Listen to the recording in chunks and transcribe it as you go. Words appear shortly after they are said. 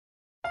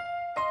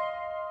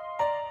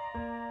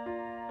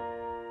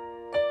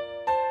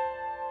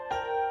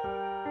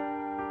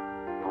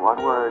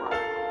one word,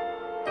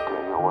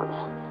 Daniel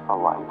was a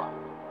light.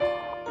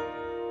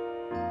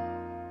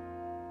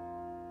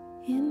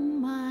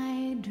 In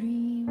my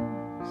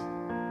dreams,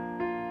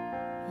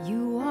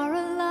 you are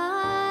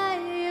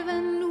alive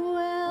and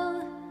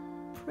well,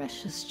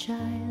 precious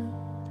child,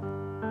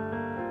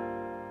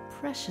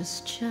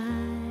 precious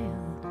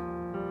child.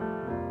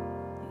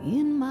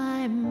 In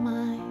my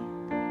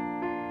mind,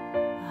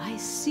 I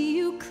see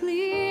you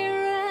clear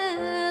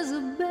as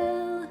a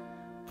bell,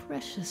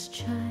 precious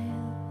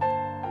child,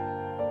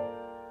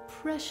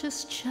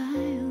 precious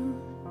child.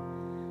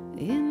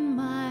 In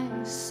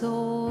my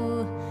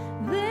soul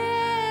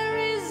there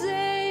is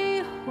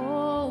a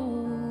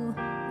hole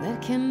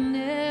that can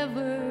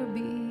never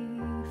be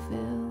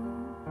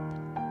filled,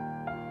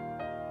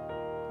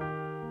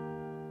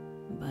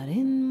 but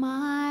in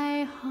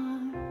my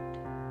heart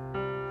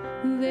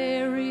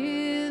there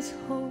is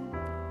hope,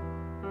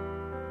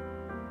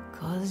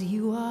 'cause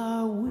you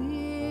are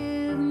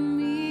with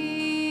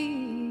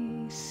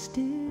me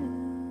still.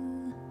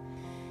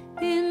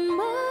 In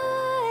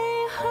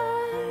my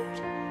heart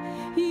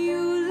you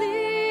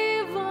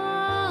live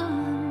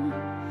on,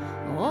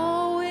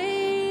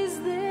 always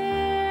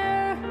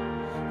there,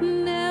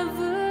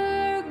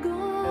 never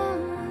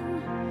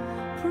gone.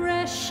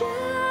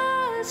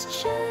 Precious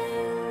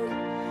child,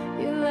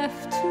 you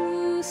left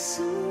too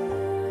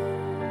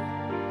soon.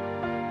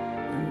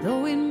 And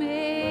though it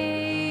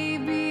may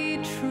be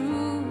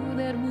true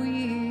that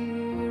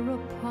we're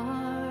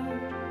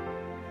apart,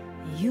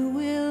 you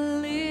will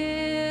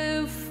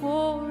live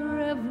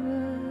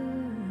forever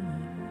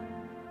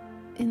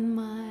in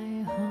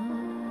my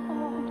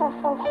heart. Just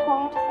so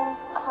sweet and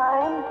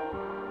kind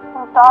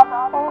and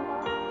thoughtful.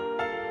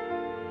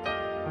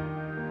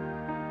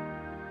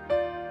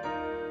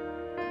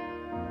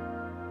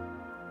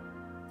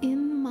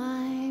 In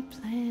my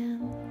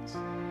plans,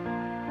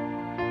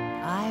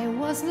 I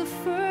was the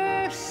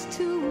first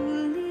to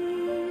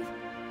leave,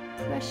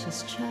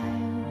 precious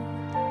child,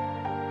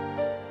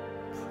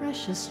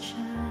 precious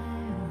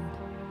child.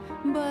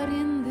 But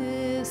in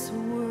this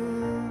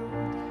world,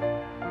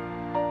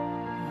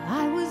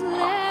 I was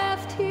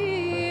left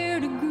here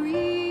to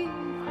grieve,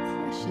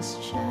 precious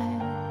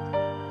child,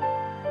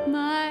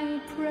 my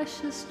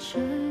precious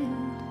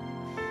child.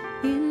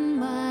 In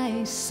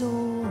my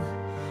soul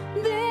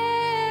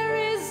there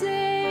is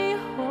a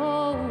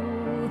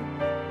hole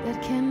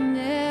that can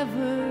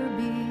never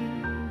be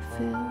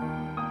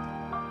filled,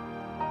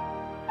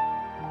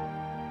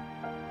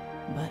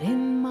 but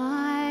in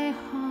my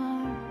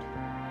heart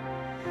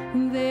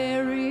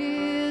there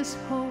is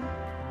hope,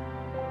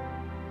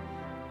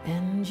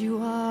 and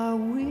you are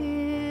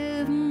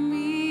with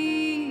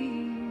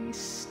me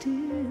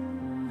still.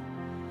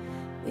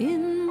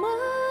 In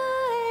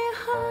my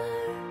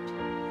heart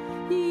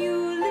you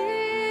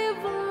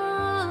live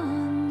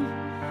on,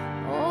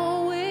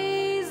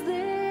 always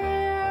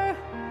there,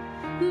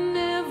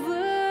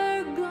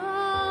 never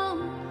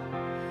gone.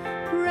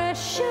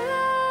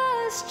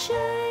 Precious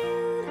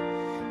child,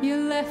 you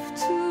left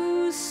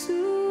too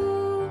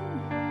soon.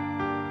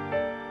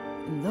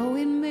 Though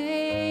it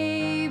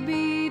may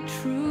be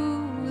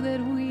true that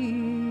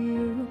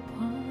we're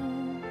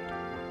apart,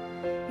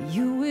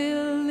 you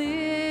will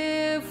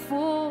live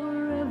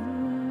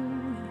forever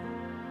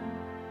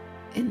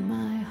in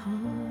my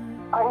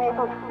heart. Our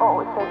neighbor's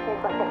always says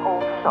he's like an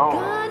old soul.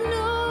 God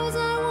knows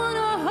I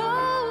wanna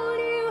hold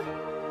you,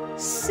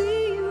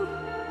 see you,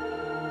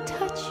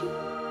 touch you,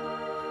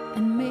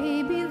 and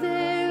maybe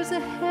there's a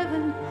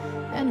heaven,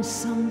 and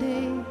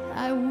someday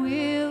I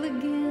will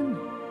again.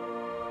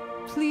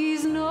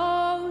 Please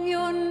know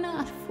you're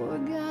not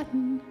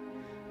forgotten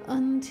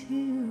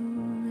until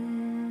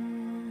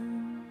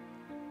then.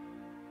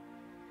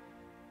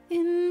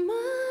 In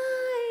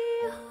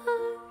my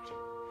heart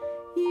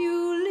you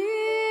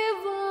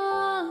live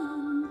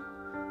on,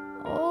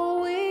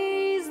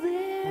 always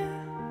there,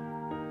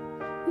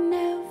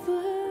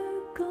 never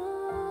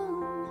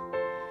gone.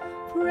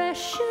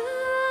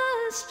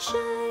 Precious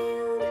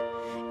child,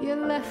 you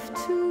left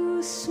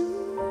too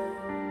soon.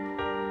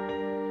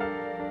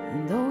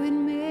 And though it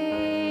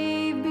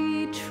may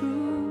be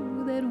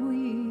true that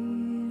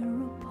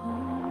we're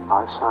apart,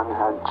 Our son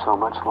had so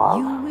much love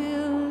you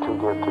will to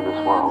give to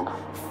this world,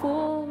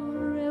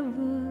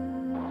 forever.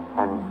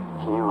 and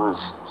he was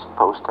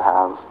supposed to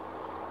have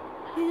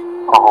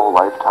In a whole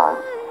lifetime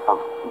of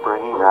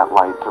bringing that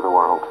light to the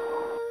world.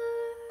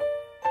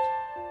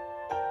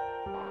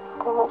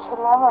 Because it should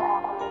never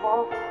happen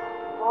again.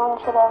 No one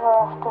should ever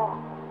have to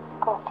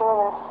go through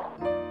this.